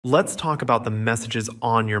Let's talk about the messages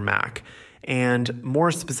on your Mac. And more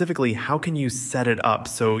specifically, how can you set it up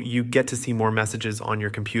so you get to see more messages on your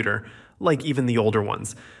computer, like even the older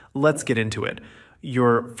ones? Let's get into it.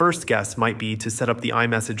 Your first guess might be to set up the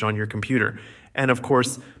iMessage on your computer. And of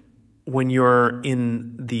course, when you're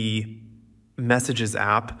in the Messages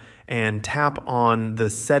app and tap on the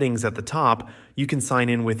settings at the top, you can sign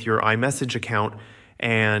in with your iMessage account.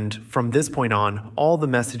 And from this point on, all the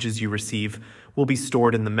messages you receive will be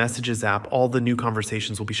stored in the Messages app. All the new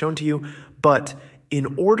conversations will be shown to you. But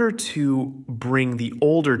in order to bring the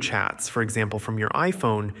older chats, for example, from your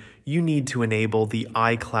iPhone, you need to enable the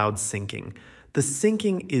iCloud syncing. The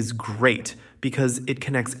syncing is great because it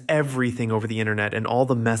connects everything over the internet, and all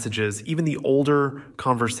the messages, even the older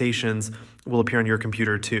conversations, will appear on your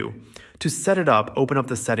computer too. To set it up, open up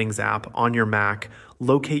the Settings app on your Mac,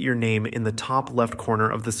 locate your name in the top left corner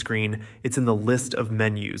of the screen. It's in the list of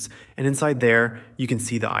menus, and inside there, you can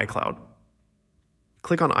see the iCloud.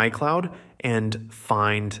 Click on iCloud and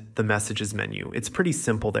find the Messages menu. It's pretty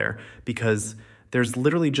simple there because there's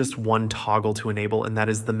literally just one toggle to enable, and that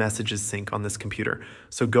is the Messages sync on this computer.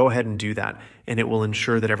 So go ahead and do that, and it will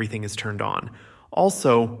ensure that everything is turned on.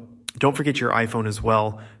 Also, don't forget your iPhone as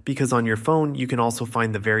well, because on your phone, you can also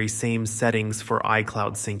find the very same settings for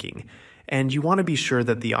iCloud syncing. And you want to be sure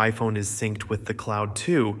that the iPhone is synced with the cloud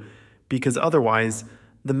too, because otherwise,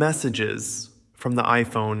 the messages from the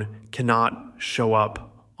iPhone cannot show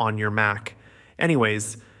up on your Mac.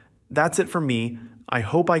 Anyways, that's it for me. I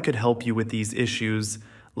hope I could help you with these issues.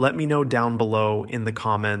 Let me know down below in the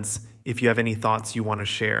comments if you have any thoughts you want to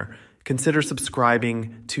share. Consider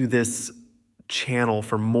subscribing to this channel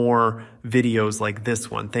for more videos like this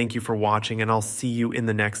one. Thank you for watching, and I'll see you in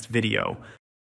the next video.